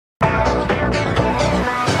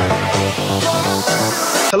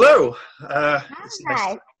Hello. Hi.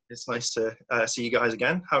 It's nice to see you guys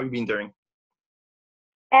again. How have you been doing?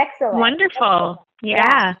 Excellent. Wonderful.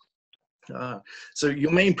 Yeah. Uh, so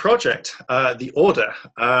your main project, The Order,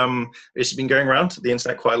 it's been going around the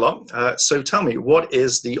internet quite a lot. So tell me, what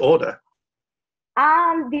is The Order?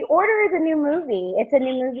 The Order is a new movie. It's a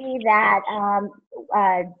new movie that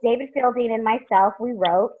David Fielding and myself, we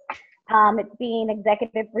wrote. It's being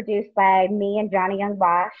executive produced by me and Johnny Young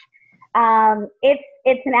Bosch.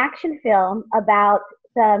 It's an action film about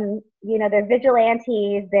some, they're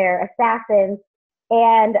vigilantes, they're assassins,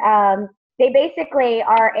 and they basically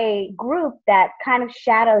are a group that kind of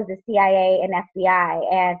shadows the CIA and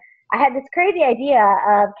FBI. And I had this crazy idea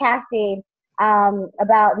of casting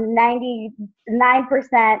about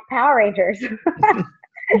 99% Power Rangers.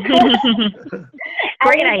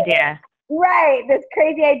 Great idea. Right, this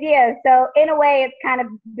crazy idea. So in a way, it's kind of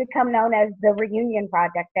become known as the reunion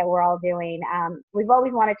project that we're all doing. We've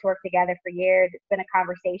always wanted to work together for years. It's been a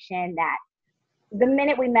conversation that the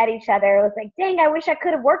minute we met each other, it was like, dang, I wish I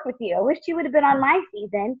could have worked with you. I wish you would have been on my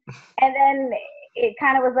season. And then it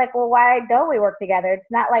kind of was like, well, why don't we work together?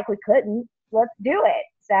 It's not like we couldn't. Let's do it.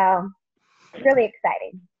 So it's really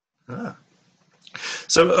exciting. Ah.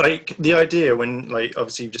 So, like, the idea when, like,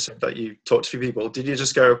 obviously you just said that you talked to a few people, did you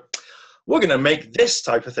just go, we're going to make this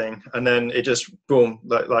type of thing, and then it just, boom,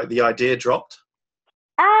 like the idea dropped?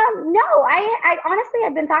 No, I honestly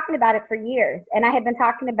have been talking about it for years, and I had been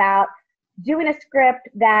talking about doing a script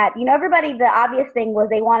that, everybody, the obvious thing was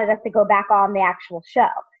they wanted us to go back on the actual show.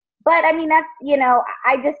 But I mean, that's,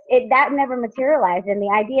 that never materialized. And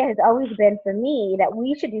the idea has always been for me that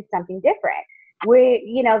we should do something different.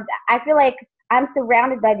 I feel like I'm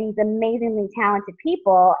surrounded by these amazingly talented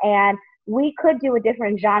people, and we could do a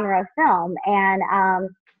different genre of film. And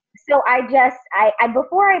so I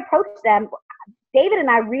before I approached them, David and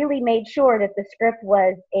I really made sure that the script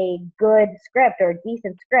was a good script or a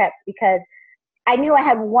decent script, because I knew I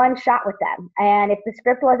had one shot with them. And if the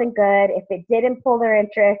script wasn't good, if it didn't pull their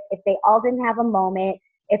interest, if they all didn't have a moment,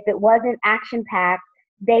 if it wasn't action-packed,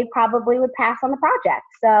 they probably would pass on the project.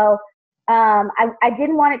 So I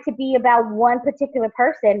didn't want it to be about one particular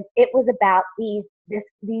person. It was about these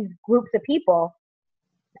groups of people.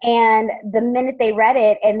 And the minute they read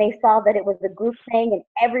it and they saw that it was a group thing and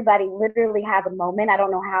everybody literally has a moment, I don't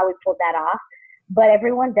know how we pulled that off, but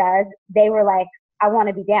everyone does. They were like, I want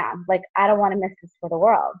to be down. Like, I don't want to miss this for the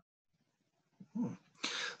world.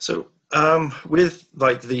 So with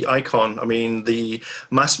like the icon, I mean, the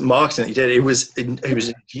mass marketing that you did, it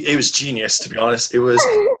was genius, to be honest.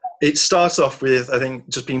 It starts off with, I think,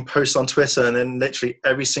 just being posted on Twitter, and then literally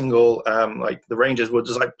every single like the Rangers were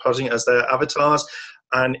just like posing it as their avatars,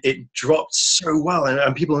 and it dropped so well,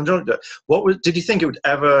 and people enjoyed it. Did you think it would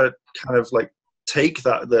ever kind of like take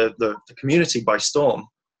the community by storm?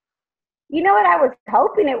 You know what? I was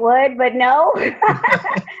hoping it would, but no.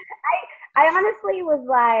 I honestly was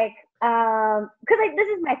like, because this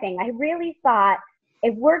is my thing. I really thought,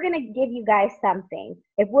 if we're going to give you guys something,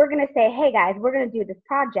 if we're going to say, hey guys, we're going to do this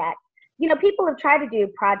project, people have tried to do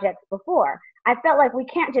projects before. I felt like we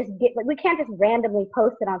can't just randomly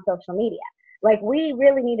post it on social media. Like, we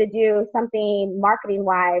really need to do something marketing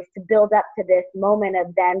wise to build up to this moment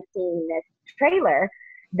of them seeing this trailer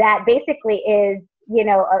that basically is,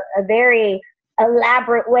 a very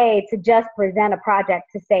elaborate way to just present a project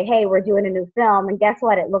to say, hey, we're doing a new film, and guess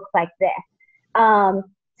what? It looks like this.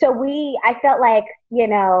 So I felt like, it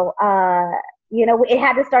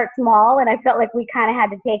had to start small, and I felt like we kind of had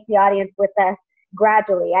to take the audience with us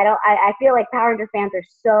gradually. I feel like Power Ranger fans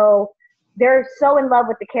they're so in love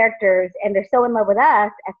with the characters, and they're so in love with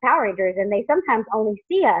us as Power Rangers, and they sometimes only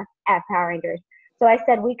see us as Power Rangers. So I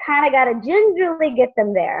said, we kind of got to gingerly get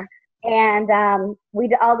them there. And we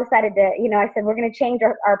all decided to, I said, we're going to change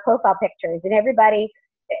our profile pictures. And everybody,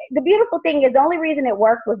 the beautiful thing is, the only reason it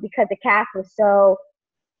worked was because the cast was so,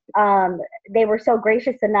 they were so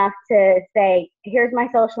gracious enough to say, here's my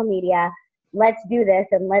social media, let's do this,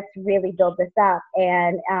 and let's really build this up.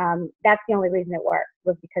 And that's the only reason it worked,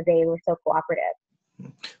 was because they were so cooperative.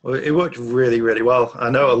 Well, it worked really, really well. I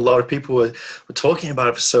know a lot of people were talking about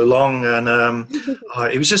it for so long, and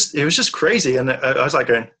it was just crazy. And I was like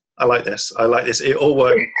going, I like this. It all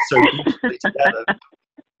worked so beautifully together.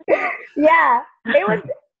 Yeah, it was.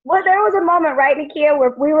 Well, there was a moment, right, Nakia,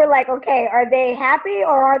 where we were like, okay, are they happy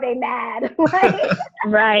or are they mad?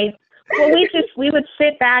 Right. Well, we would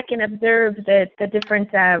sit back and observe the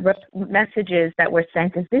different messages that were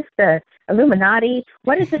sent. Is this the Illuminati?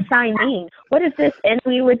 What does this sign mean? What is this? And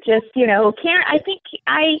we would just, Karen's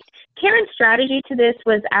strategy to this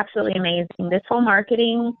was absolutely amazing. This whole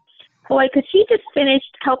marketing boy, because she just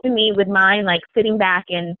finished helping me with mine, like sitting back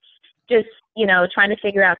and just, you know, trying to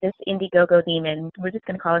figure out this Indiegogo demon. We're just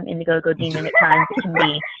going to call it an Indiegogo demon at times. It can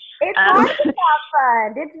be. It's hard to have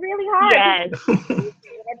fun. It's really hard. Yes.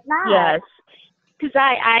 It's not. Yes. Because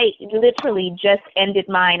I literally just ended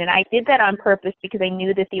mine, and I did that on purpose because I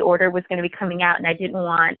knew that the order was going to be coming out, and I didn't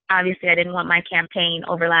want my campaign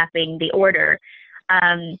overlapping the order.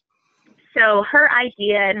 So her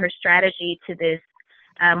idea and her strategy to this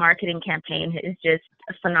marketing campaign is just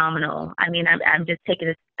phenomenal. I mean, I'm just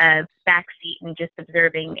taking a back seat and just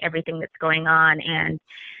observing everything that's going on, and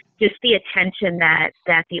just the attention that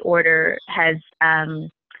the order has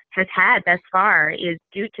had thus far is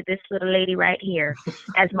due to this little lady right here.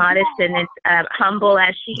 As modest and as humble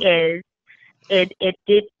as she is, it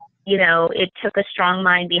did, you know, it took a strong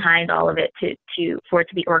mind behind all of it for it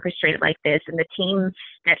to be orchestrated like this. And the team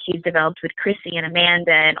that she's developed with Chrissy and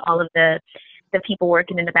Amanda and all of the people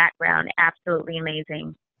working in the background, absolutely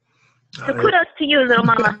amazing. So kudos to you, little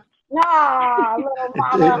mama. No, little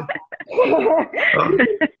mama. We're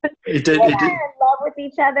in love with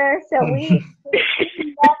each other, so we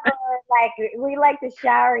never we like to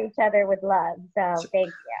shower each other with love. So thank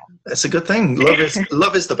you. That's a good thing.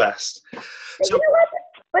 Love is the best. So, you know what?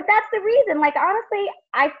 But that's the reason. Like, honestly,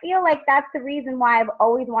 I feel like that's the reason why I've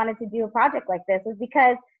always wanted to do a project like this, is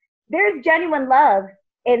because there's genuine love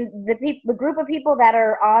in the group of people that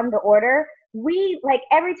are on the order. We, like,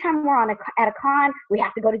 every time we're at a con, we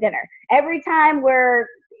have to go to dinner. Every time we're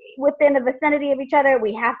within the vicinity of each other,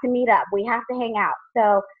 we have to meet up. We have to hang out.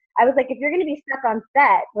 So I was like, if you're going to be stuck on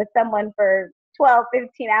set with someone for 12,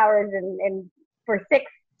 15 hours and for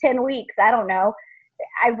 6-10 weeks, I don't know,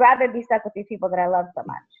 I'd rather be stuck with these people that I love so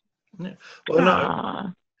much. Yeah. Well,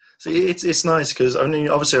 no. See, it's nice because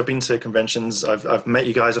obviously I've been to conventions, I've met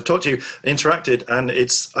you guys, I've talked to you, interacted, and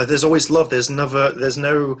it's there's always love. There's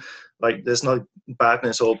no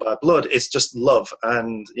badness or bad blood. It's just love,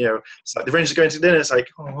 and you know, it's like the Rangers are going to dinner. It's like,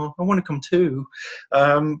 oh, I want to come too,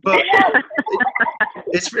 but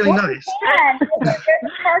it's really nice. There's a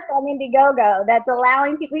perk on Indiegogo that's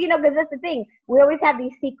allowing people, you know, because that's the thing. We always have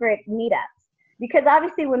these secret meetups because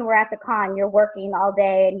obviously when we're at the con, you're working all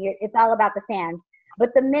day and it's all about the fans.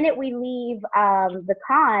 But the minute we leave the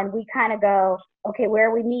con, we kind of go, okay, where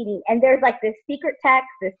are we meeting? And there's like this secret text,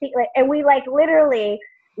 and we like literally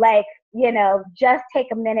like, you know, just take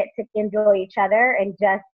a minute to enjoy each other and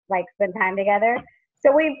just like spend time together.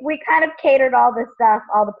 So we kind of catered all the stuff,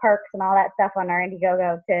 all the perks and all that stuff on our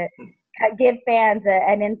Indiegogo to give fans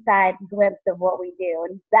an inside glimpse of what we do.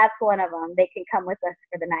 And that's one of them. They can come with us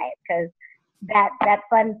for the night because that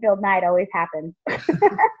fun-filled night always happens.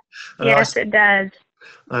 Yes, it does.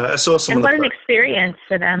 I saw some. And what an experience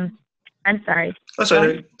for them. I'm sorry. Oh,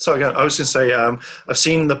 sorry. I was going to say, I've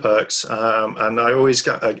seen the perks, and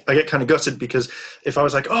I get kind of gutted because if I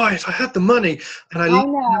was like, oh, if I had the money and I lived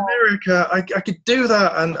in America, I could do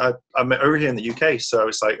that. And I'm over here in the UK, so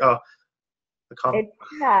it's like, oh, I can't. It's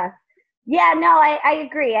tough. Yeah, no, I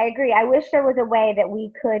agree. I wish there was a way that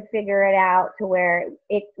we could figure it out to where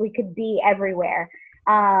we could be everywhere.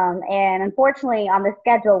 And unfortunately on the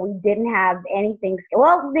schedule, we didn't have anything.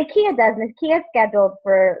 Well, Nakia does. Nakia's scheduled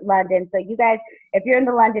for London. So you guys, if you're in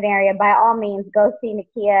the London area, by all means, go see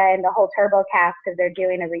Nakia and the whole Turbo cast because they're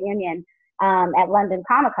doing a reunion at London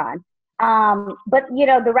Comic Con. But, you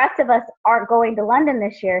know, the rest of us aren't going to London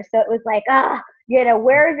this year. So it was like, you know,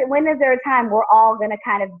 when is there a time we're all going to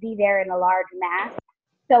kind of be there in a large mass?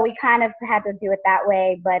 So we kind of had to do it that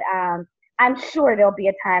way. But I'm sure there'll be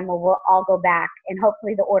a time where we'll all go back and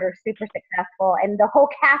hopefully the order's super successful and the whole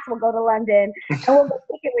cast will go to London and we'll go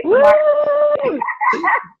kick it with Mark.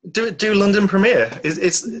 do London premiere.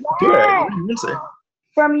 It's good.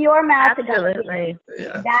 From your mouth to God's ears.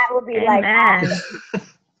 Yeah. That would be Amen. like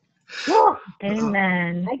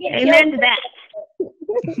Amen. Amen to that.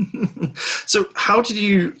 So how did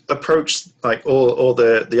you approach like all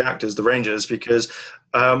the actors, the Rangers? Because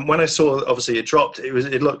when I saw obviously it dropped,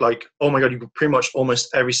 it looked like, oh my god, you could pretty much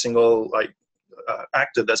almost every single like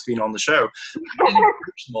actor that's been on the show. How did you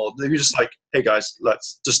approach them all? They were just like, hey guys,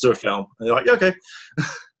 let's just do a film. And they're like, yeah, okay.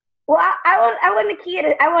 Well, I want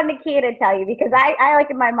Nakia to tell you because I like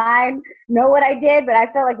in my mind know what I did, but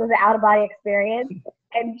I felt like it was an out of body experience,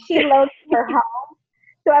 and she loves her home.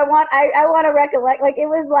 So I want to recollect. Like it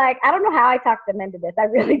was like I don't know how I talked them into this. I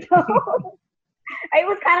really don't. It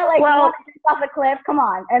was kind of like off a cliff. Come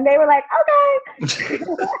on, and they were like, okay.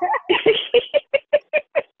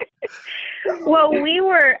 Well, we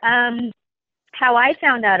were. How I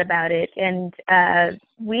found out about it, and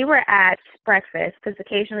we were at breakfast because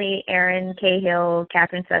occasionally Erin Cahill,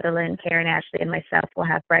 Catherine Sutherland, Karen Ashley, and myself will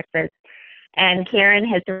have breakfast. And Karen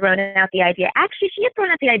has thrown out the idea. Actually, she had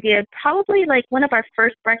thrown out the idea probably like one of our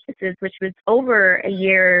first breakfasts, which was over a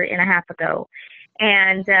year and a half ago.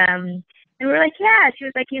 And we're like, yeah. She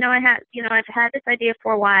was like, I've had this idea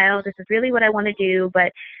for a while. This is really what I want to do,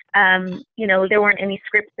 but there weren't any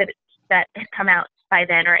scripts that had come out by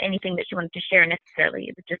then or anything that she wanted to share necessarily.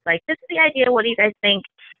 It was just like, this is the idea. What do you guys think?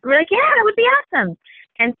 And we're like, yeah, that would be awesome.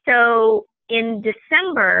 And so in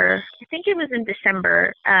December, I think it was in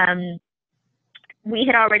December, we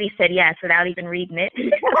had already said yes without even reading it,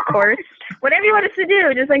 of course. Whatever you want us to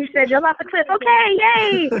do, just like you said, jump off the cliff. Okay,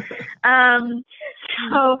 yay!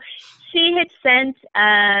 So she had sent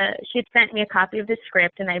me a copy of the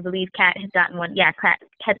script, and I believe Kat had gotten one. Yeah, Kat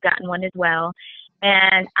had gotten one as well.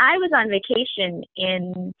 And I was on vacation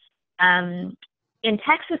in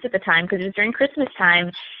Texas at the time because it was during Christmas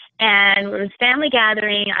time, and it was family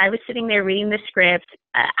gathering. I was sitting there reading the script.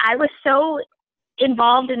 I was so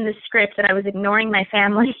involved in the script that I was ignoring my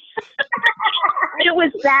family. It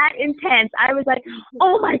was that intense. I was like,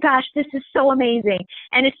 oh my gosh, this is so amazing.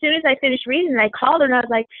 And as soon as I finished reading it, I called her and I was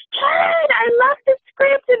like, Karen, I love this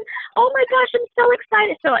script. And oh my gosh, I'm so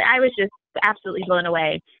excited. So I was just absolutely blown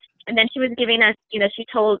away. And then she was giving us, she was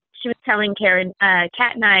telling Karen,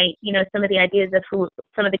 Kat and I, some of the ideas of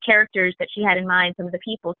some of the characters that she had in mind, some of the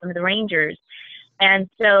people, some of the Rangers. And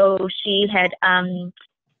so she had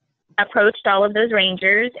approached all of those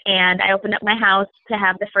Rangers, and I opened up my house to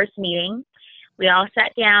have the first meeting. We all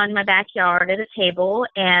sat down in my backyard at a table,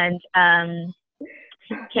 and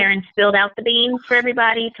Karen spilled out the beans for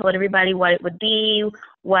everybody, told everybody what it would be,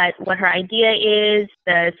 what her idea is,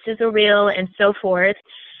 the sizzle reel, and so forth.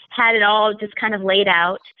 Had it all just kind of laid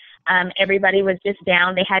out. Everybody was just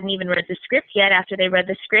down. They hadn't even read the script yet. After they read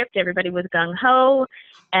the script, everybody was gung-ho,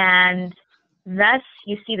 and thus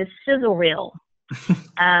you see the sizzle reel.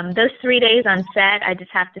 Those 3 days on set, I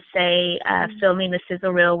just have to say, filming the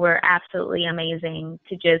sizzle reel were absolutely amazing.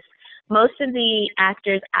 Most of the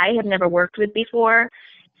actors I have never worked with before.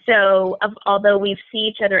 So although we see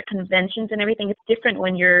each other at conventions and everything, it's different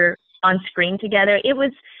when you're on screen together. It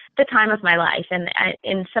was the time of my life. And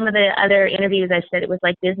in some of the other interviews, I said it was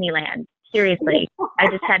like Disneyland. Seriously, I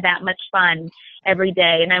just had that much fun every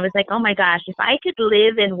day. And I was like, oh my gosh, if I could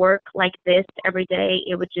live and work like this every day,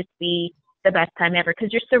 it would just be the best time ever,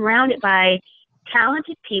 because you're surrounded by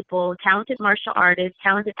talented people, talented martial artists,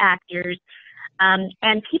 talented actors,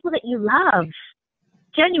 and people that you love,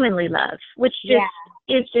 genuinely love, which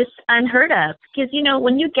is just unheard of. Because,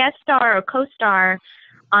 when you guest star or co-star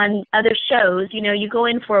on other shows, you go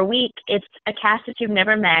in for a week, it's a cast that you've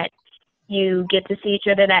never met. You get to see each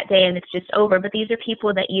other that day and it's just over. But these are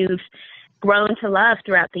people that you've grown to love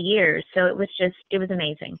throughout the years. So it was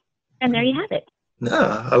amazing. And there you have it.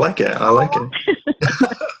 No, I like it. Yeah,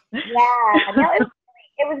 no,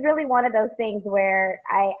 it was really one of those things where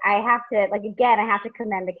I have to, I have to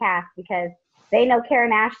commend the cast, because they know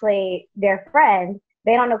Karen Ashley, their friend.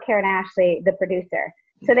 They don't know Karen Ashley, the producer.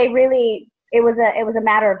 So they really, it was a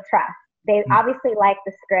matter of trust. They obviously liked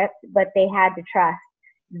the script, but they had to trust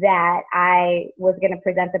that I was going to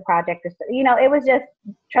present the project. It was just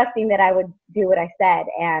trusting that I would do what I said,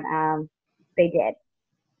 and they did.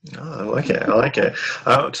 Oh, I like it.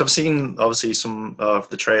 Because I've seen obviously some of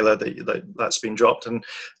the trailer that's been dropped, and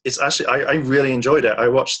it's actually I really enjoyed it. I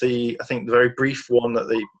watched I think the very brief one that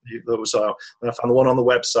was out, and I found the one on the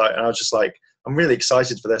website, and I was just like, I'm really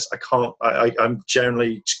excited for this. I'm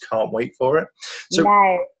generally just can't wait for it. So,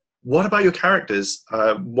 nice. What about your characters?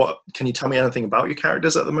 What can you tell me anything about your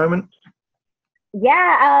characters at the moment?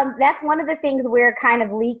 Yeah, that's one of the things we're kind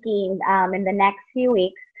of leaking in the next few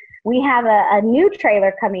weeks. We have a new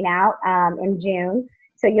trailer coming out in June,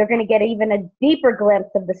 so you're going to get even a deeper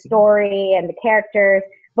glimpse of the story and the characters.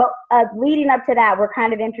 But leading up to that, we're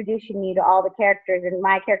kind of introducing you to all the characters, and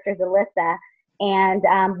my character is Alyssa. And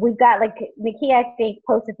we've got, Nakia, I think,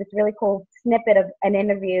 posted this really cool snippet of an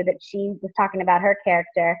interview that she was talking about her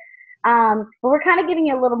character. But we're kind of giving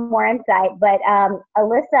you a little more insight. But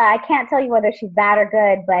Alyssa, I can't tell you whether she's bad or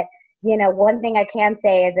good, but, one thing I can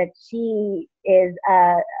say is that she is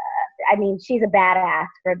she's a badass,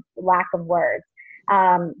 for lack of words.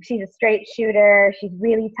 She's a straight shooter. She's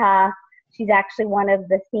really tough. She's actually one of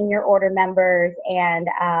the senior order members. And,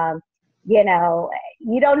 you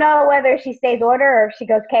don't know whether she stays order or if she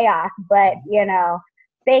goes chaos. But,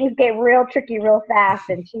 things get real tricky real fast,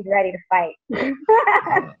 and she's ready to fight.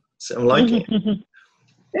 So I'm liking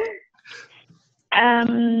it.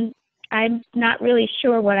 I'm not really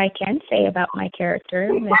sure what I can say about my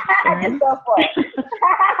character. Just go for it.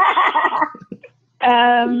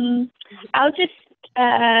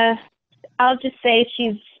 I'll just say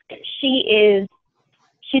she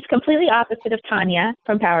she's completely opposite of Tanya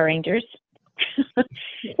from Power Rangers.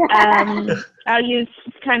 I'll use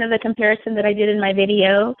kind of the comparison that I did in my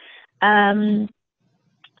video. Can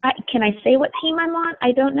I say what team I'm on?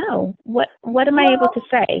 I don't know. What am I able to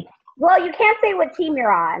say? Well, you can't say what team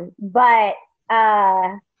you're on, but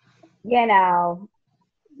you know,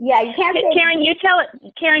 yeah, you can't say. Karen, you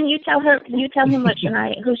tell him what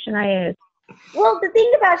who Shania is. Well, the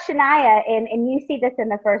thing about Shania, and you see this in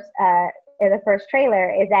the first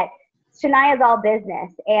trailer, is that Shania is all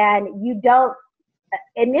business, and you don't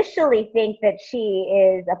initially think that she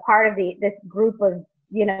is a part of this group of,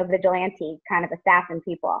 you know, vigilante kind of assassin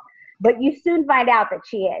people, but you soon find out that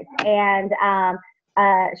she is. And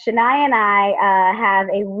Shania and I have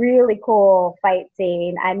a really cool fight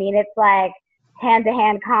scene. I mean, it's like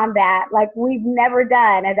hand-to-hand combat like we've never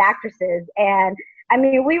done as actresses, and I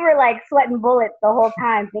mean, we were like sweating bullets the whole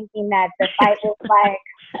time thinking that the fight was like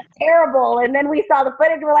terrible, and then we saw the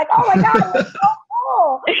footage and we're like, oh my god, it was so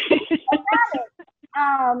cool.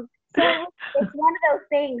 So it's one of those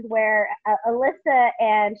things where Alyssa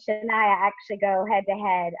and Shania actually go head to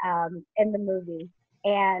head in the movie,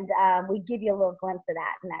 and we give you a little glimpse of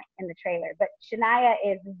that in the trailer. But Shania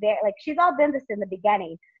is very, like, she's all business in the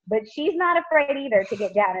beginning, but she's not afraid either to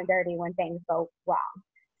get down and dirty when things go wrong.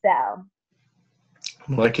 So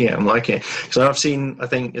I'm liking it. So I've seen, I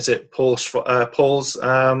think, is it Paul's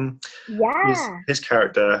his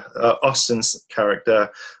character, Austin's character,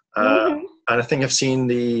 and I think I've seen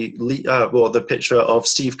the picture of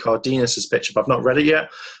Steve Cardenas' picture, but I've not read it yet.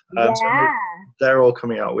 So they're all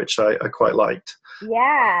coming out, which I quite liked.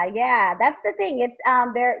 Yeah, that's the thing. It's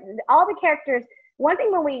they're all the characters. One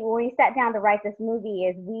thing when we sat down to write this movie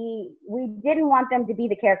is we didn't want them to be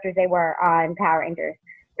the characters they were on Power Rangers.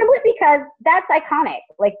 Simply because that's iconic.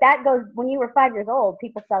 Like, that goes, when you were 5 years old,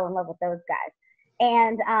 people fell in love with those guys.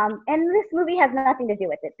 And this movie has nothing to do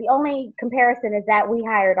with it. The only comparison is that I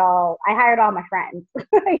hired all my friends,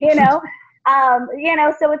 you know?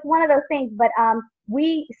 So it's one of those things. But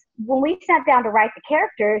when we sat down to write the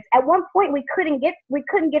characters, at one point we couldn't get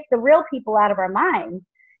the real people out of our minds.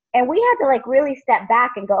 And we had to like really step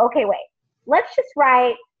back and go, okay, wait, let's just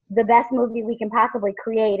write the best movie we can possibly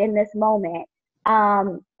create in this moment.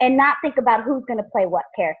 And not think about who's going to play what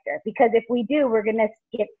character, because if we do, we're going to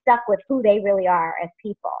get stuck with who they really are as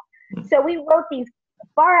people. So we wrote these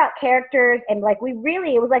far out characters, and like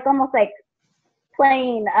it was like almost like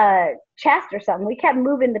playing chess or something. We kept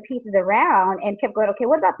moving the pieces around and kept going, okay,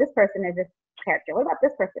 what about this person as this character? What about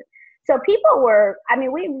this person? So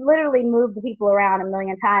we literally moved the people around a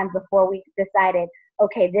million times before we decided,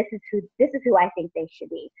 okay, this is who I think they should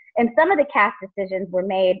be. And some of the cast decisions were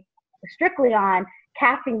made strictly on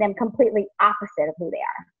casting them completely opposite of who they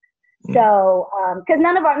are. So, because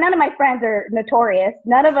none of my friends are notorious.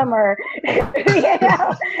 None of them are, none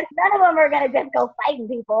of them are gonna just go fighting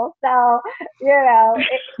people. So, it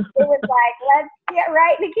was like, let's get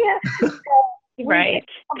right, Nakia. So right.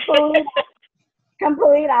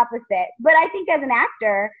 Complete opposite. But I think as an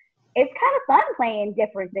actor, it's kind of fun playing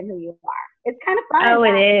different than who you are. It's kind of fun. Oh,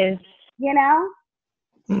 it is. You know.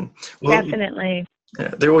 Well, definitely.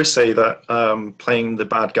 Yeah, they always say that playing the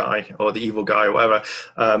bad guy or the evil guy or whatever,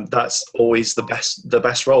 that's always the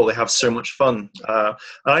best role. They have so much fun. And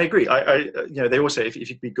I agree. They always say if you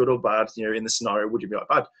could be good or bad, in the scenario, would you be like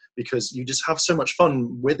bad? Because you just have so much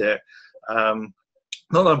fun with it. Not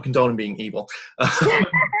that I'm condoning being evil. But,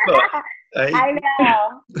 I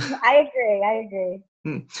know. I agree.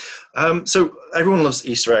 So everyone loves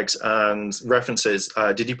Easter eggs and references.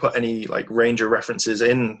 Did you put any like Ranger references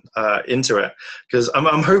into it? Because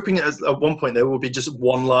I'm hoping at one point there will be just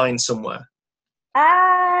one line somewhere.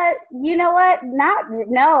 You know what?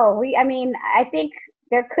 No. I think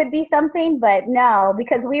there could be something, but no,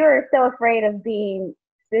 because we were so afraid of being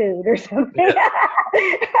sued or something. Yeah.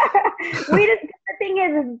 The thing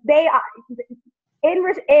is they.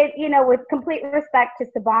 With complete respect to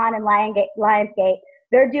Saban and Lionsgate,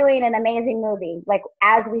 they're doing an amazing movie, like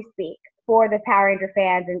as we speak, for the Power Ranger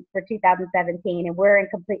fans and for 2017, and we're in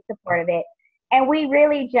complete support of it. And we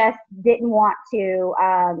really just didn't want to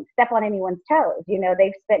step on anyone's toes.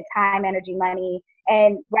 They've spent time, energy, money,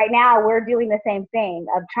 and right now we're doing the same thing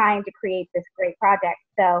of trying to create this great project.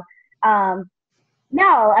 So,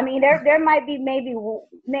 no, there might be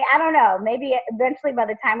I don't know, maybe eventually by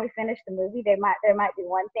the time we finish the movie, there might be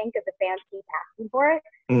one thing because the fans keep asking for it.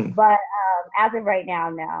 But as of right now,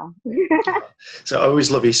 no. So I always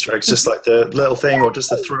love Easter eggs, just like the little thing or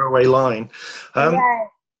just a throwaway line. Yes.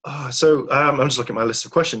 So I'm just looking at my list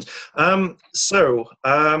of questions.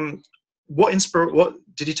 What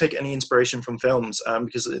did you take any inspiration from films?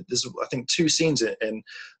 Because there's, I think, 2 scenes in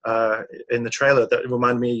the trailer that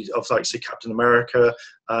remind me of, like, say, Captain America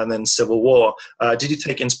and then Civil War. Did you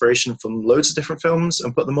take inspiration from loads of different films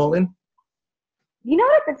and put them all in? You know,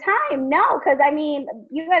 at the time, no, because I mean,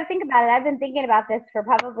 you got to think about it. I've been thinking about this for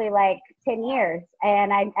probably like 10 years,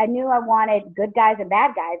 and I knew I wanted good guys and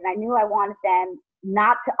bad guys, and I knew I wanted them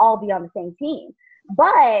not to all be on the same team.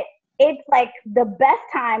 But it's like the best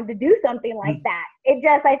time to do something like that.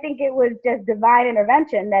 I think it was just divine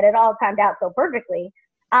intervention that it all timed out so perfectly.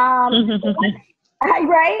 Right?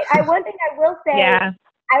 One thing I will say, yeah.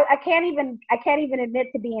 I can't even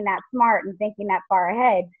admit to being that smart and thinking that far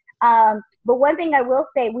ahead. But one thing I will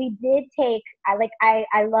say, we did take,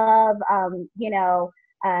 I love,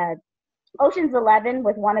 Ocean's 11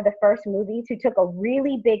 was one of the first movies who took a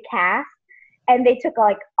really big cast, and they took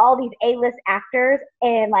like all these A-list actors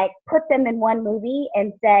and like put them in one movie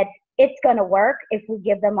and said, it's going to work if we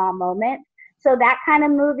give them all moments. So that kind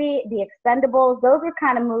of movie, The Expendables, those were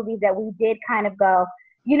kind of movies that we did kind of go,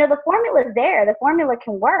 the formula's there, the formula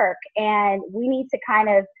can work, and we need to kind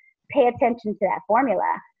of pay attention to that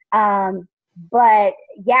formula. But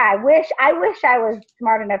yeah, I wish I was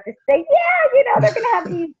smart enough to say, yeah, they're going to have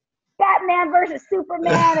these Batman versus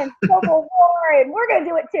Superman and Civil War, and we're going to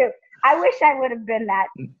do it too. I wish I would have been that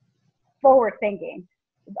forward thinking.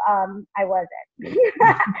 I wasn't.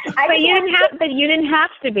 But you didn't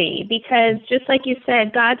have to be, because just like you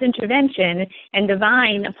said, God's intervention and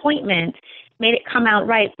divine appointment made it come out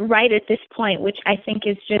right at this point, which I think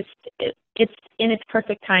is just, it's in its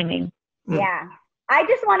perfect timing. Yeah. I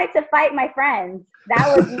just wanted to fight my friends.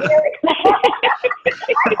 That was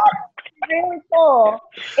really cool.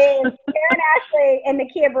 Is Karen Ashley and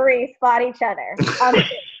Nakia Burrise fought each other. I really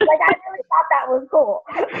thought that was cool.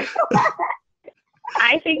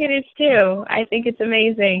 I think it is too. I think it's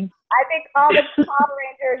amazing. I think all the Power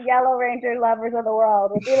Ranger, Yellow Ranger lovers of the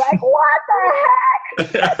world would be like, what the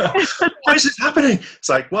heck? Why is this happening? It's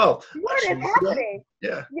like, well, what is happening?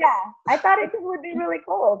 Yeah. Yeah. I thought it would be really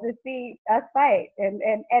cool to see us fight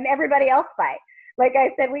and everybody else fight. Like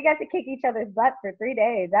I said, we got to kick each other's butt for 3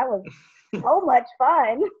 days. That was so much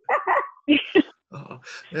fun.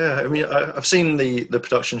 Yeah, I mean, I've seen the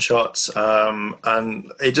production shots,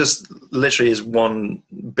 and it just literally is one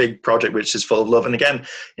big project which is full of love. And again,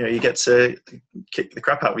 you get to kick the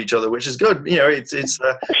crap out of each other, which is good. It's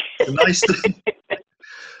a nice thing.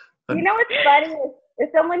 What's funny is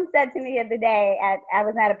someone said to me the other day I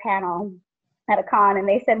was at a panel at a con, and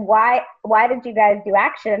they said, why did you guys do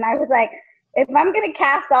action? And I was like, if I'm going to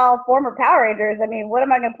cast all former Power Rangers, I mean, what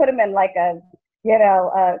am I going to put them in, like a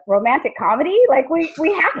romantic comedy? Like we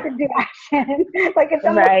have to do action. Like it's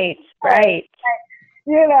right.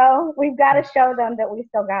 We've got to show them that we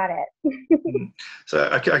still got it. So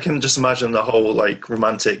I can just imagine the whole like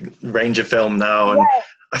romantic Ranger film now, and right.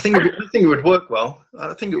 I think it would work well.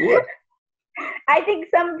 I think it would. I think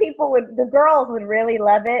some people the girls would really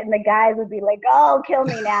love it, and the guys would be like, "Oh, kill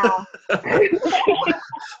me now."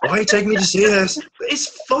 Why are you taking me to see this? It's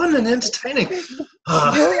fun and entertaining.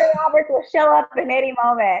 Julia Roberts will show up in any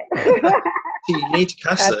moment. You need to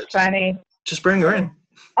cast it. That's funny. Just bring her in.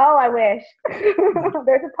 Oh, I wish.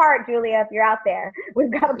 There's a part, Julia, if you're out there.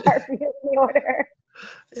 We've got a part for you in the order.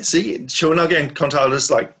 See, she'll not get in contact. I'll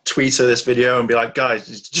just like tweet her this video and be like, guys,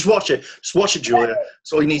 just watch it. Just watch it, Julia.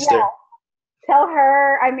 That's all you need to do. Tell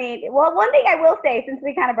her, one thing I will say, since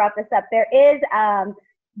we kind of brought this up, there is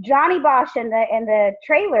Johnny Bosch in the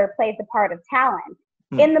trailer plays the part of Talon.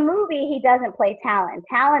 In the movie, he doesn't play Talon.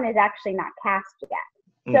 Talon is actually not cast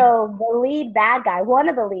yet. So the lead bad guy, one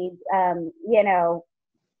of the leads,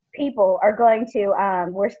 people are going to,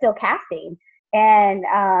 we're still casting. And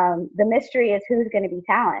the mystery is who's going to be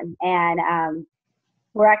Talon. And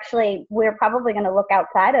we're probably going to look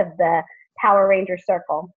outside of the Power Ranger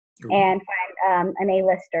circle and find an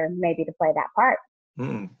A-lister maybe to play that part.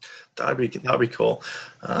 That'd be cool.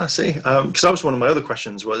 See, because that was one of my other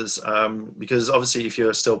questions was because obviously if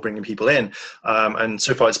you're still bringing people in, and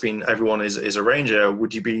so far it's been everyone is a ranger,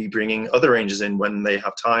 would you be bringing other rangers in when they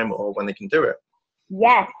have time or when they can do it?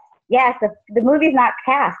 Yes. The movie's not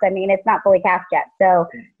cast. It's not fully cast yet. So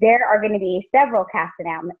there are going to be several cast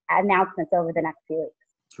announcements over the next few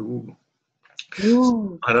weeks.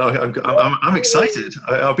 Ooh. I know. I'm excited.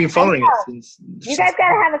 I've been following it since. You guys got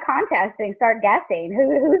to have a contest and start guessing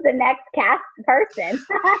who's the next cast person.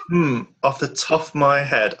 Off the top of my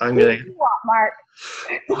head, I'm going to. Mark.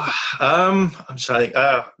 I'm trying.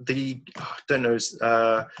 Don't know.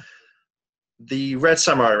 The Red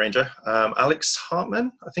Samurai Ranger, Alex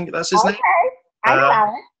Hartman. I think that's his name. I know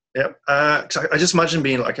Alex. Yeah, 'cause I just imagine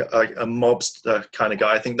being like a mobster kind of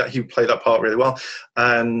guy. I think that he would play that part really well.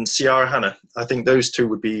 And Ciara Hanna, I think those two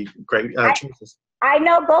would be great choices. I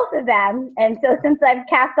know both of them, and so since I've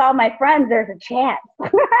cast all my friends, there's a chance.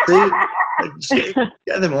 See,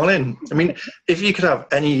 get them all in. I mean, if you could have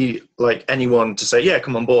anyone to say, yeah,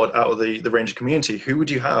 come on board out of the Ranger community, who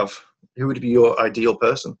would you have? Who would be your ideal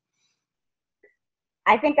person?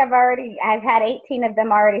 I think I've had 18 of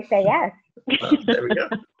them already say yes. There we go.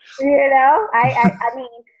 You know, I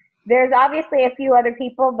mean, there's obviously a few other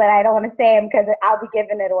people, but I don't want to say them because I'll be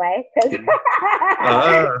giving it away.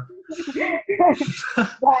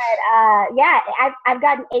 But yeah, I've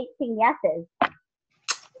gotten 18 yeses.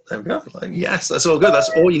 There we go. Yes, that's all good. That's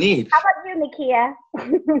all you need. How about you, Nakia?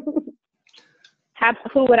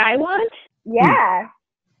 Who would I want? Yeah.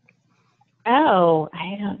 Oh,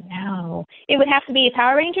 I don't know. It would have to be a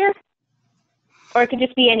Power Ranger? Or it could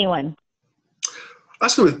just be anyone?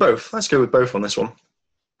 Let's go with both. Let's go with both on this one.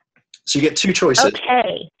 So you get two choices.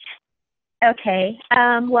 Okay.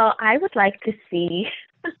 Well, I would like to see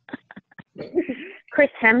Chris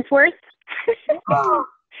Hemsworth.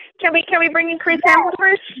 Can we bring in Chris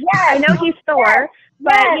Hemsworth? Yes. I know he's Thor,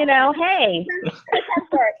 but you know, hey. Chris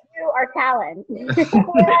Hemsworth, you are talent.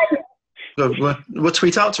 We'll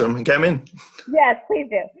tweet out to him and get him in. Yes, please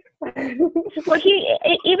do. Well,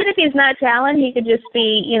 even if he's not Talon, he could just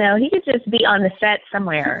be, he could just be on the set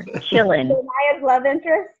somewhere, chilling. So Maya's love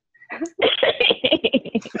interest?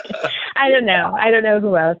 I don't know. I don't know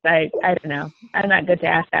who else. I don't know. I'm not good to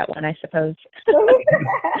ask that one, I suppose.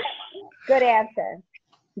 Good answer.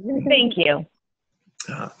 Thank you.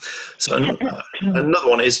 So another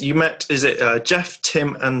one is you met. Is it Jeff,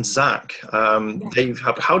 Tim, and Zach?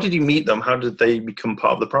 How did you meet them? How did they become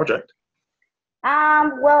part of the project?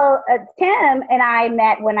 Well, Tim and I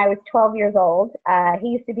met when I was 12 years old. He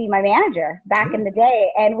used to be my manager back in the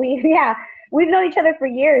day, and we've known each other for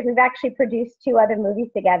years. We've actually produced 2 other movies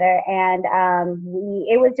together, and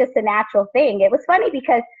it was just a natural thing. It was funny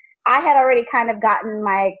because I had already kind of gotten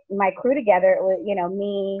my crew together. It was,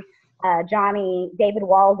 me, Johnny, David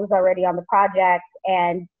Wald was already on the project,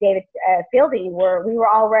 and David Fielding we were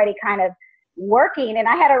already kind of working, and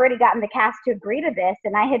I had already gotten the cast to agree to this,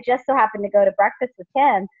 and I had just so happened to go to breakfast with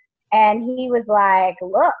him, and he was like,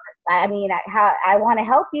 look, I mean, I want to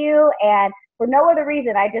help you, and for no other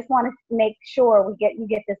reason, I just want to make sure you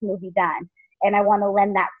get this movie done, and I want to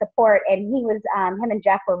lend that support. And he was him and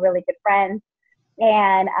Jeff were really good friends,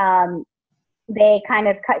 and they kind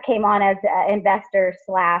of came on as investors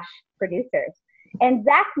 / producers. And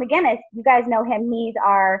Zach McGinnis, you guys know him, he's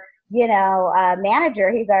our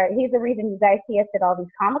manager. He's the reason you guys see us at all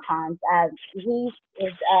these Comic-Cons. He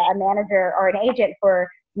is a manager or an agent for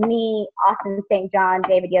me, Austin St. John,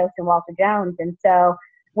 David Yost, and Walter Jones. And so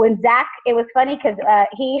when Zach, it was funny because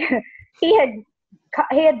he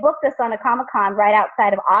had booked us on a Comic-Con right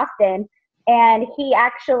outside of Austin, and he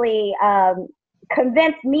actually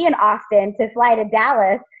convinced me and Austin to fly to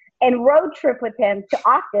Dallas and road trip with him to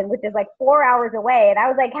Austin, which is like 4 hours away. And I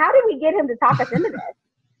was like, how did we get him to talk us into this?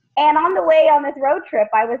 And on the way on this road trip,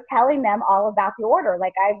 I was telling them all about the order.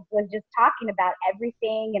 Like I was just talking about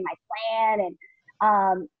everything and my plan.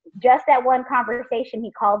 And just that one conversation,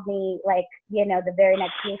 he called me like, the very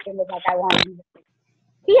next week and was like, I want you.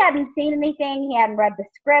 He hadn't seen anything. He hadn't read the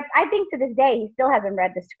script. I think to this day, he still hasn't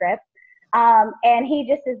read the script. And he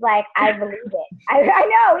just is like, I believe it. I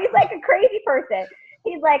know, he's like a crazy person.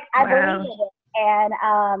 He's like, I believe in it.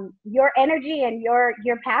 And your energy and your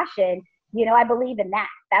passion, I believe in that.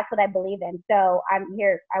 That's what I believe in. So I'm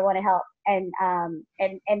here. I want to help.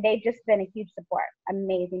 And they've just been a huge support.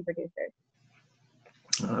 Amazing producers.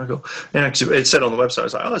 Oh, cool. Yeah, it said on the website,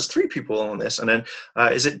 it's like, there's 3 people on this. And then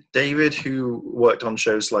is it David who worked on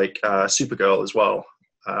shows like Supergirl as well?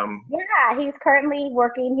 Yeah, he's currently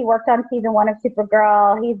working. He worked on season 1 of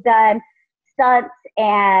Supergirl. He's done stunts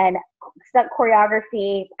and stunt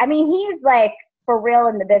choreography. I mean, he's like for real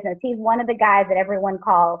in the business. He's one of the guys that everyone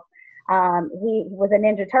calls. He was a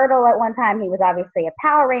Ninja Turtle at one time. He was obviously a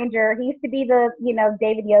Power Ranger. He used to be the,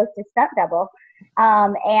 David Yost's stunt double.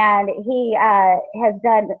 And he has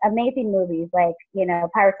done amazing movies like,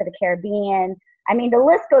 Pirates of the Caribbean. I mean, the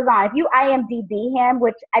list goes on. If you IMDb him,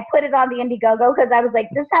 which I put it on the Indiegogo because I was like,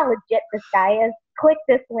 this is how legit this guy is. Click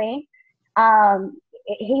this link.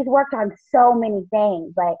 He's worked on so many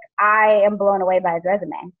things. Like, I am blown away by his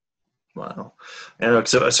resume. Wow.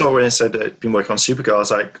 So I saw when it said that been working on Supergirl, I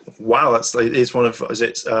was like, wow, it's one of, is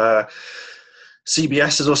it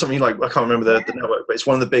CBS's or something? Like, I can't remember the network, but it's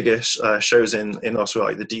one of the biggest shows in also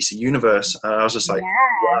like the DC universe. And I was just like,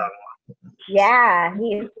 wow. Yeah,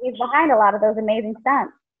 he's behind a lot of those amazing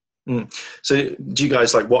stunts. Mm. So do you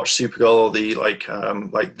guys like watch Supergirl or the like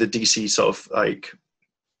the DC sort of like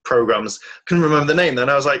programs? I couldn't remember the name then.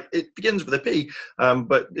 I was like, it begins with a P.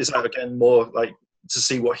 But is that again more like to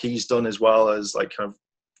see what he's done as well as like kind of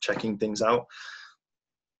checking things out?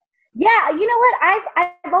 Yeah, you know what?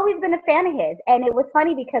 I've always been a fan of his, and it was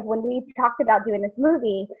funny because when we talked about doing this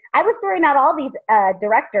movie, I was throwing out all these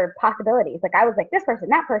director possibilities. Like I was like this person,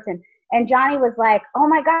 that person, and Johnny was like, "Oh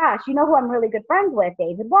my gosh, you know who I'm really good friends with?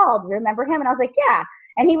 David Wald. Remember him?" And I was like, "Yeah."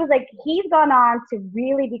 And he was like, "He's gone on to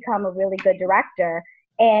really become a really good director,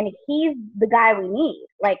 and he's the guy we need.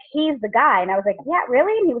 Like he's the guy." And I was like, "Yeah,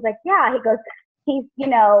 really?" And he was like, "Yeah." He goes, he's, you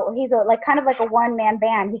know, he's a, like kind of like a one-man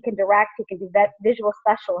band. He can direct, he can do visual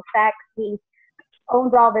special effects. He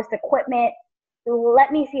owns all this equipment.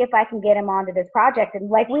 Let me see if I can get him onto this project. And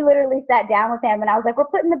like, we literally sat down with him and I was like, we're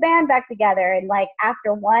putting the band back together. And like,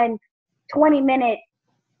 after one 20-minute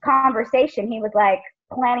conversation, he was like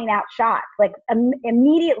planning out shots, like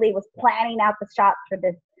immediately was planning out the shots for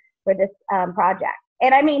this project.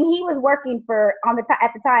 And I mean, he was working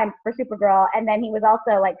at the time for Supergirl. And then he was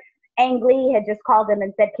also like, Ang Lee had just called him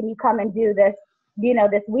and said, "Can you come and do this, you know,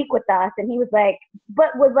 this week with us?" And he was like,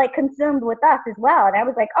 but was like consumed with us as well. And I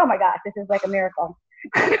was like, oh my gosh, this is like a miracle.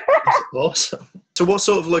 Awesome. So what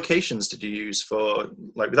sort of locations did you use for,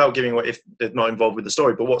 like, without giving away if they're not involved with the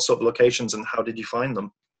story, but what sort of locations and how did you find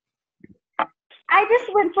them? I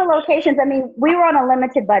just went for locations. I mean, we were on a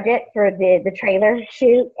limited budget for the trailer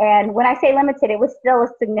shoot. And when I say limited, it was still a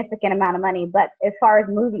significant amount of money. But as far as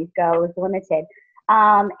movies go, it was limited.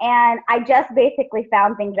 And I just basically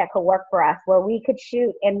found things that could work for us, where we could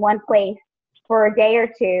shoot in one place for a day or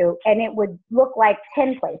two, and it would look like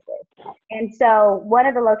 10 places. And so one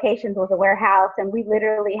of the locations was a warehouse, and we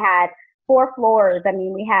literally had 4 floors. I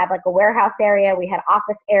mean, we had like a warehouse area, we had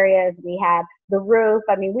office areas, we had the roof.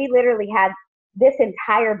 I mean, we literally had this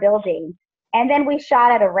entire building. And then we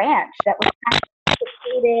shot at a ranch that was kind of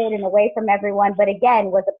secluded and away from everyone, but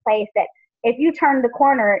again, was a place that if you turned the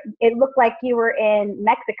corner, it looked like you were in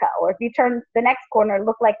Mexico. Or if you turned the next corner, it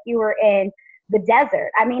looked like you were in the desert.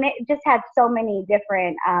 I mean, it just had so many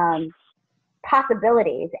different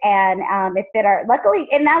possibilities. And it fit luckily,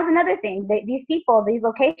 and that was another thing. These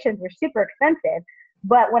locations were super expensive.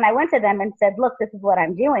 But when I went to them and said, look, this is what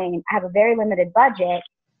I'm doing, I have a very limited budget.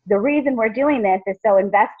 The reason we're doing this is so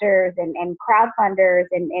investors and crowdfunders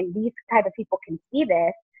and these type of people can see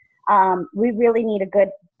this. We really need a good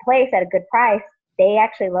place at a good price. They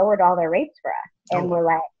actually lowered all their rates for us. And we're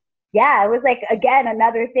like, yeah, it was like, again,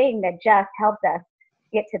 another thing that just helped us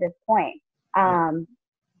get to this point.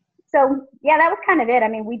 So yeah, that was kind of it. I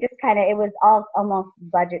mean, we just it was all almost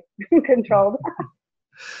budget controlled.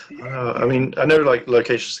 I mean, I know like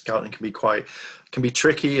location scouting can be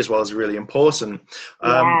tricky as well as really important.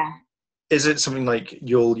 Yeah. Is it something like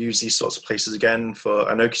you'll use these sorts of places again for,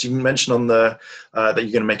 I know, because you mentioned on the, that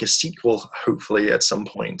you're going to make a sequel, hopefully at some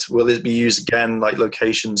point. Will it be used again, like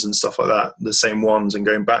locations and stuff like that, the same ones and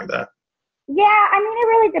going back there? Yeah, I mean, it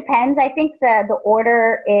really depends. I think the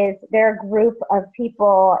order is they're a group of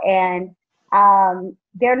people and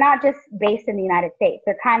they're not just based in the United States.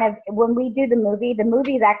 They're kind of, when we do the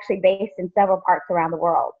movie is actually based in several parts around the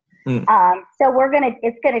world. So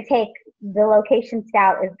it's going to take, the location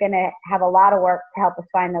scout is going to have a lot of work to help us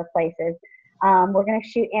find those places. We're going to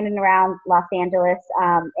shoot in and around Los Angeles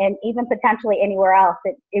and even potentially anywhere else.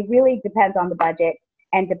 It really depends on the budget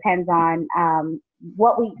and depends on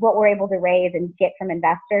what we're able to raise and get from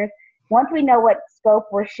investors. Once we know what scope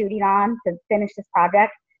we're shooting on to finish this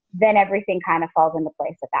project, then everything kind of falls into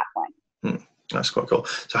place at that point. That's quite cool.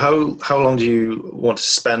 So how long do you want to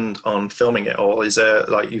spend on filming it? Or is there,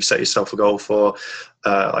 like, you've set yourself a goal for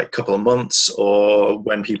like a couple of months, or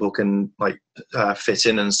when people can fit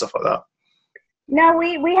in and stuff like that? No,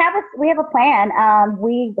 we have a plan.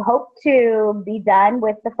 We hope to be done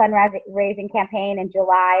with the fundraising campaign in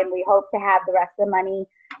July, and we hope to have the rest of the money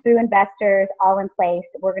through investors all in place.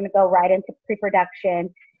 We're going to go right into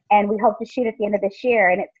pre-production. And we hope to shoot at the end of this year.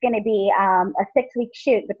 And it's going to be a 6-week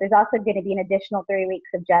shoot, but there's also going to be an additional 3 weeks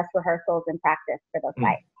of just rehearsals and practice for those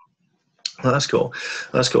nights. Well, that's cool.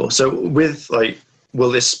 That's cool. So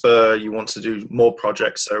will this spur you want to do more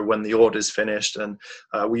projects? So when the order's finished, and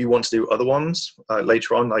will you want to do other ones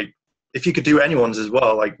later on? Like, if you could do anyone's as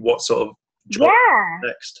well, like what sort of job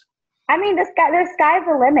next? I mean, the sky's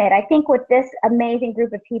the limit. I think with this amazing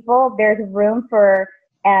group of people, there's room for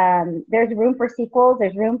sequels,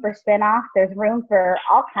 there's room for spin-offs, there's room for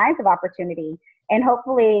all kinds of opportunity. And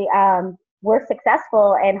hopefully we're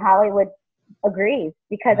successful and Hollywood agrees,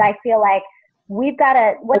 because I feel like we've got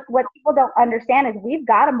what people don't understand is we've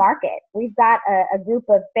got a market. We've got a group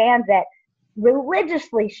of fans that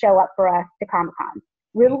religiously show up for us to Comic-Con,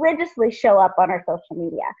 religiously show up on our social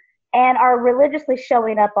media, and are religiously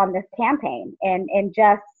showing up on this campaign and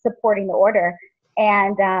just supporting the order.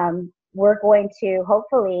 And we're going to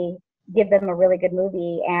hopefully give them a really good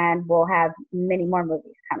movie, and we'll have many more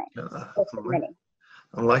movies coming.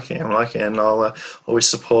 I'm liking it, and I'll always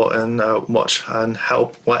support and watch and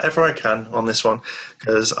help whatever I can on this one,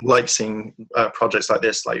 because I like seeing projects like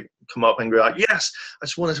this like come up and be like, yes, I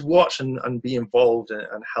just want to watch and be involved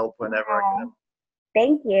and help whenever I can.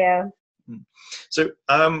 Thank you. So,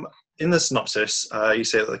 in the synopsis, you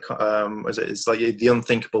say that it's like the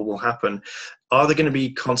unthinkable will happen. Are there going to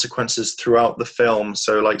be consequences throughout the film?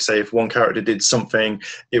 So, like, say, if one character did something,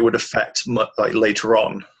 it would affect like later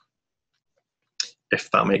on, if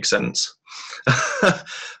that makes sense.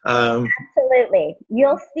 Absolutely.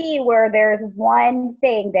 You'll see where there's one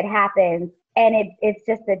thing that happens, and it's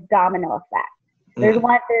just a domino effect.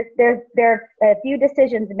 There's a few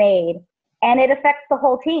decisions made, and it affects the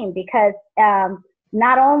whole team, because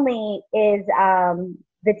not only is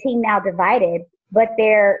the team now divided, but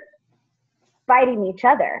they're fighting each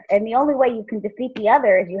other. And the only way you can defeat the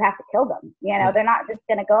other is you have to kill them. You know, they're not just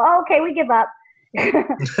going to go, oh, okay, we give up.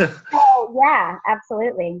 So, yeah,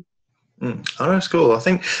 absolutely. Oh, that's cool. I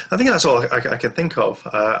think that's all I can think of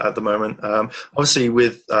at the moment. Obviously,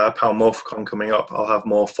 with Palmorphicon coming up, I'll have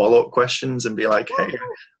more follow-up questions and be like, hey,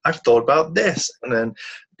 I've thought about this, and then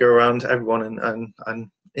go around to everyone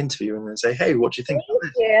and interview them and say, hey, what do you think?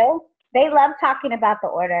 Thank you. They love talking about the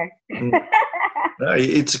order.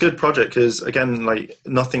 It's a good project because, again, like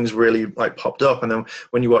nothing's really like popped up, and then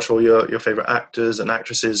when you watch all your favorite actors and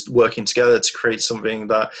actresses working together to create something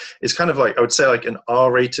that is kind of like, I would say, like an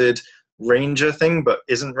R-rated Ranger thing, but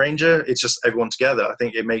isn't Ranger. It's just everyone together. I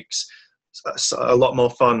think it makes a lot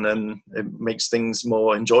more fun, and it makes things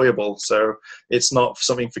more enjoyable. So it's not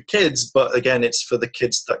something for kids, but again, it's for the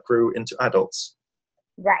kids that grew into adults.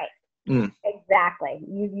 Right. Exactly.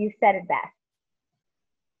 You said it best.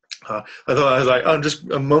 I thought I was like,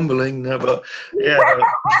 I'm mumbling, but yeah.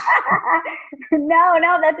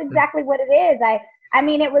 No, that's exactly what it is. I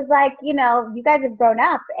mean, it was like, you know, you guys have grown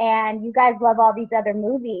up and you guys love all these other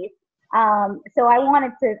movies. So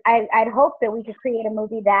I'd hope that we could create a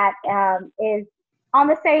movie that is on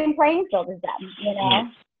the same playing field as them, you know?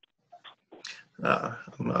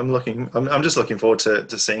 I'm just looking forward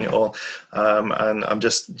to seeing it all. And I'm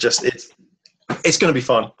just it's going to be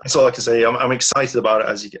fun. That's all I can say. I'm excited about it,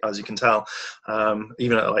 as you can tell,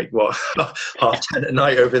 even at like 10:30 at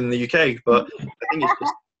night over in the UK. But I think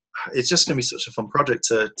it's just going to be such a fun project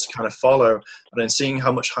to kind of follow, and then seeing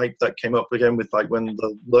how much hype that came up again with like when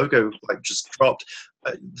the logo like just dropped.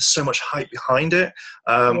 There's so much hype behind it.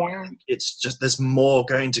 It's just there's more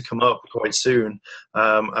going to come up quite soon,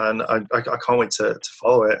 and I can't wait to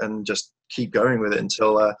follow it and just keep going with it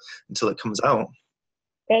until it comes out.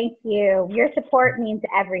 Thank you. Your support means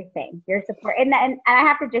everything. Your support, and I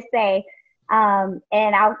have to just say, and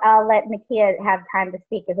I'll let Nakia have time to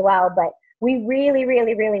speak as well, but we really,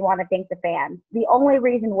 really, really want to thank the fans. The only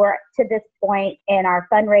reason we're to this point in our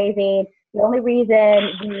fundraising, the only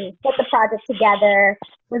reason we put the project together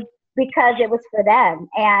was because it was for them.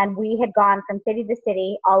 And we had gone from city to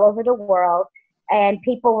city all over the world, and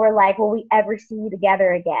people were like, will we ever see you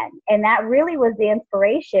together again? And that really was the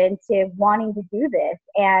inspiration to wanting to do this.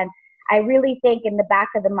 And I really think in the back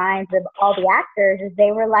of the minds of all the actors is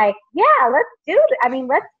they were like, yeah, let's do it. I mean,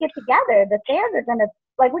 let's get together. The fans are going to,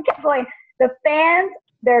 like, we kept going, the fans,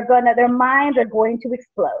 their minds are going to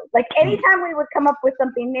explode. Like anytime we would come up with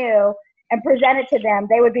something new and present it to them,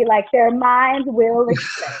 they would be like, their minds will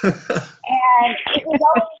explode. And it was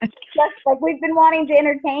always just like, we've been wanting to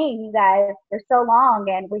entertain you guys for so long,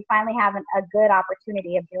 and we finally have a good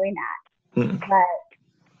opportunity of doing that. But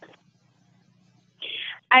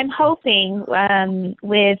I'm hoping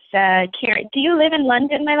with Karen. Do you live in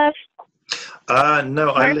London, my love?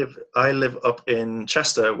 No, I live up in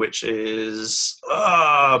Chester, which is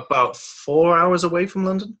about 4 hours away from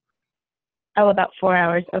London. Oh, about 4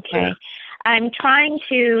 hours. Okay. Yeah. I'm trying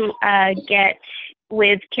to get,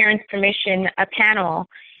 with Karen's permission, a panel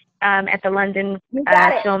at the London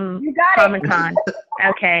Film Comic-Con.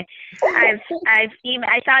 Okay. I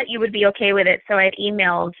thought you would be okay with it, so I've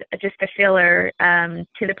emailed just a filler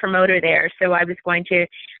to the promoter there. So I was going to,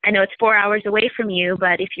 I know it's 4 hours away from you,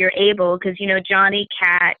 but if you're able, because, you know, Johnny,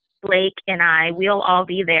 Kat, Blake, and I, we'll all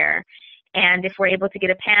be there. And if we're able to get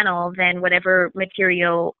a panel, then whatever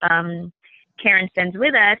material Karen sends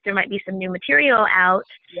with us, there might be some new material out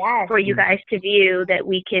for you guys to view that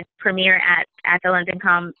we could premiere at the London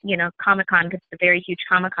Comic-Con, because it's a very huge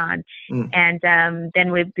Comic-Con. And then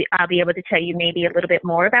I'll be able to tell you maybe a little bit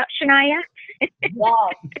more about Shania.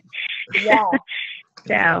 Yes. Yes.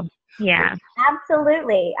 So, yeah.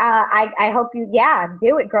 Absolutely. I hope you,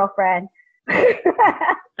 do it, girlfriend.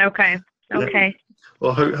 Okay. Okay.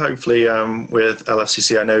 Well, hopefully with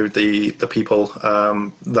LFCC, I know the people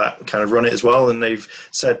that kind of run it as well, and they've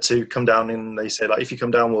said to come down, and they say, like, if you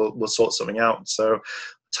come down, we'll sort something out. So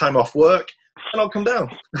time off work, and I'll come down.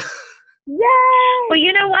 Yay! Well,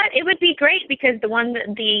 you know what? It would be great because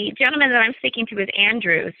the gentleman that I'm speaking to is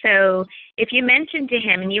Andrew. So if you mention to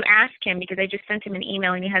him and you ask him, because I just sent him an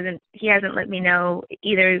email and he hasn't let me know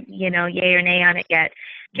either, yay or nay on it yet.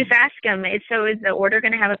 Just ask him. So is the order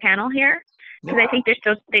going to have a panel here? Because I think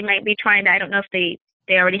they might be trying to. I don't know if they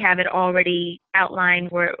already have it already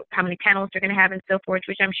outlined how many panels they're going to have and so forth,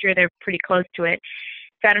 which I'm sure they're pretty close to it.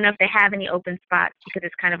 So I don't know if they have any open spots because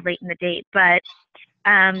it's kind of late in the date, but.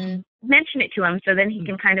 Mention it to him so then he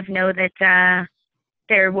can kind of know that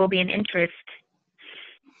there will be an interest.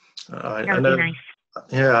 That would be nice.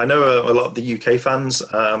 Yeah, I know a lot of the UK fans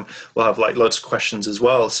will have like loads of questions as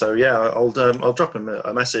well. So yeah, I'll drop him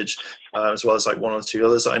a message as well as like one or two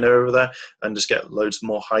others that I know over there, and just get loads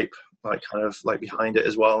more hype, like kind of like behind it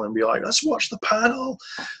as well, and be like, let's watch the panel,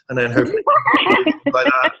 and then hopefully like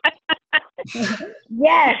that.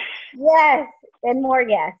 Yes, and more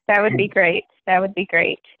yes. That would be great.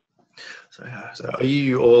 So yeah, so are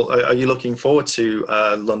you looking forward to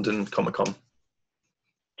London Comic Con?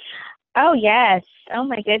 Oh yes. Oh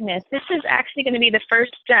my goodness. This is actually going to be the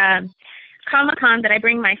first Comic Con that I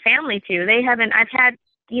bring my family to. I've had,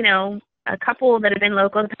 a couple that have been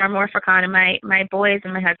local to Paramorphicon, and my boys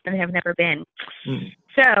and my husband have never been. Mm.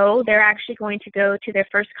 So they're actually going to go to their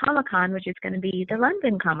first Comic Con, which is going to be the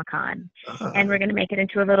London Comic Con. And we're going to make it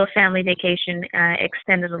into a little family vacation,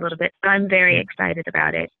 extend it a little bit. So I'm very excited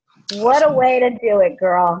about it. What a way to do it,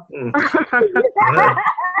 girl. I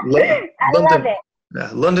love it. Yeah,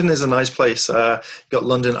 London is a nice place. Got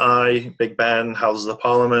London Eye, Big Ben, Houses of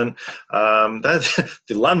Parliament. They're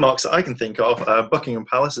the landmarks that I can think of. Buckingham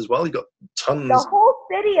Palace as well. You got tons. The whole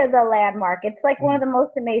city is a landmark. It's like one of the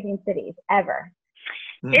most amazing cities ever.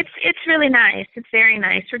 It's really nice. It's very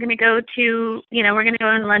nice. We're going to go to, we're going to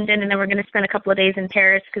go in London, and then we're going to spend a couple of days in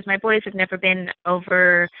Paris because my boys have never been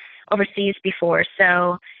overseas before.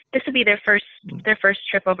 So this will be their first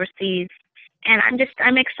trip overseas. And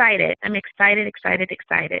I'm excited. I'm excited.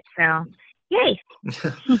 So, yay.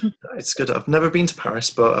 It's good. I've never been to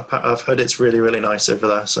Paris, but I've heard it's really, really nice over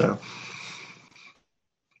there. So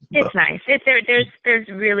it's nice. There's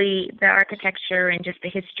really the architecture and just the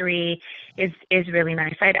history is really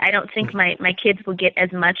nice. I don't think my kids will get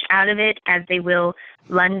as much out of it as they will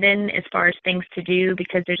London as far as things to do,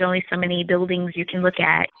 because there's only so many buildings you can look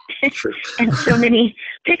at and so many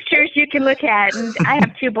pictures you can look at. And I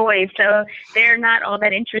have two boys, so they're not all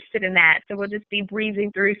that interested in that. So we'll just be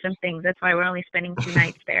breezing through some things. That's why we're only spending 2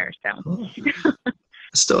 nights there. So.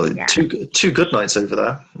 Still, two good nights over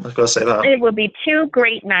there. I've got to say that. It will be 2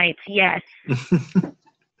 great nights, yes.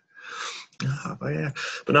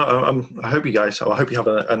 But no, I hope you guys. I hope you have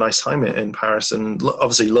a nice time in Paris, and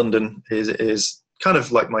obviously London is kind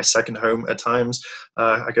of like my second home at times.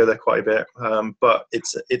 I go there quite a bit, but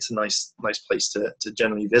it's a nice place to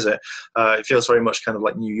generally visit. It feels very much kind of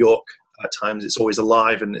like New York at times. It's always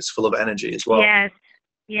alive and it's full of energy as well. Yes,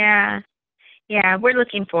 yeah, we're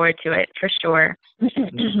looking forward to it for sure.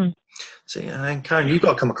 See, and Karen, you've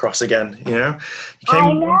got to come across again.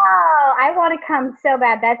 I know. I want to come so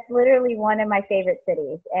bad. That's literally one of my favorite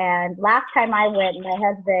cities. And last time I went, my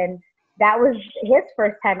husband, that was his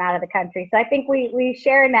first time out of the country. So I think we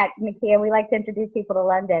share in that, Nakia. We like to introduce people to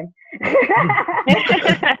London.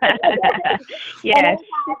 Yes.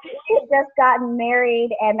 We had just gotten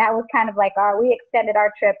married, and that was kind of like we extended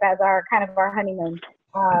our trip as our kind of our honeymoon.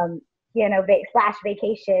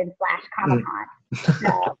 /vacation /Comic-Con.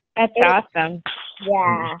 So that's awesome.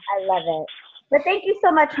 Yeah, I love it. But thank you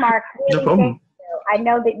so much, Mark. Really, no thank you. I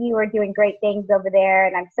know that you are doing great things over there,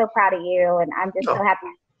 and I'm so proud of you. And I'm just so happy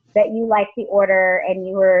that you liked the order, and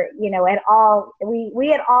you were, at all. We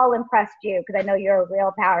had all impressed you, because I know you're a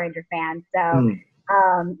real Power Ranger fan. So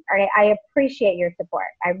I appreciate your support.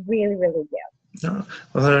 I really, really do. No,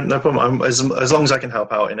 well, no problem. As long as I can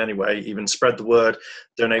help out in any way, even spread the word,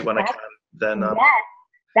 donate when I can, then yes,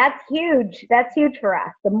 that's huge. That's huge for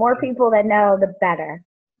us. The more people that know, the better.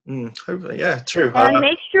 Hopefully, yeah, true. And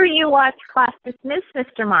make sure you watch Class Dismissed,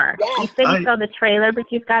 Mr. Mark. You said you saw the trailer, but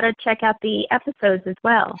you've got to check out the episodes as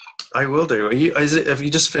well. I will do. Have you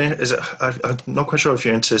just finished? Is it? I'm not quite sure if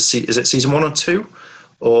you're into. Is it season 1 or 2,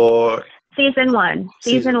 or season 1?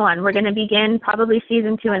 Season 1. We're going to begin probably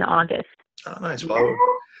season 2 in August. Oh, nice. Well,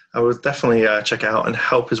 I will definitely check it out and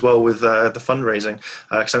help as well with the fundraising.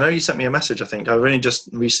 Because I know you sent me a message, I think. I've only just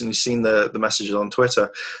recently seen the messages on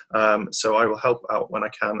Twitter. So I will help out when I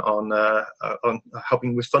can on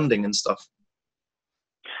helping with funding and stuff.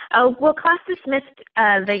 Oh, well, Class Dismissed,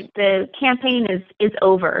 the campaign is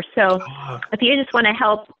over. So if you just want to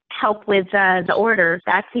help with the order,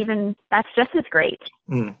 that's just as great.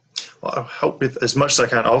 Well, I'll help with as much as I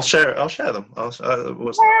can. I'll share them.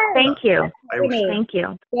 Thank you.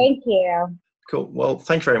 Thank you. Cool. Well,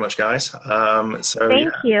 thank you very much, guys.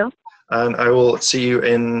 Thank you. And I will see you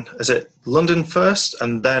in, is it London first,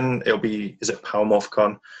 and then is it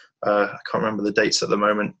PowerMorphCon? I can't remember the dates at the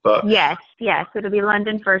moment, but yes, it'll be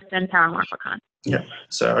London first and PowerMorphCon. Yeah.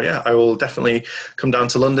 So yeah, I will definitely come down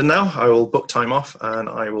to London now. I will book time off and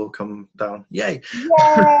I will come down. Yay! Yay!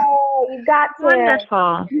 You got to.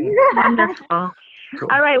 Wonderful. Wonderful. Cool.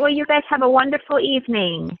 All right. Well, you guys have a wonderful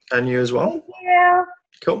evening. And you as well. Thank you.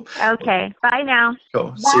 Cool. Okay. Bye now. Cool.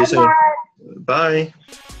 Bye, See you soon. Mark. Bye.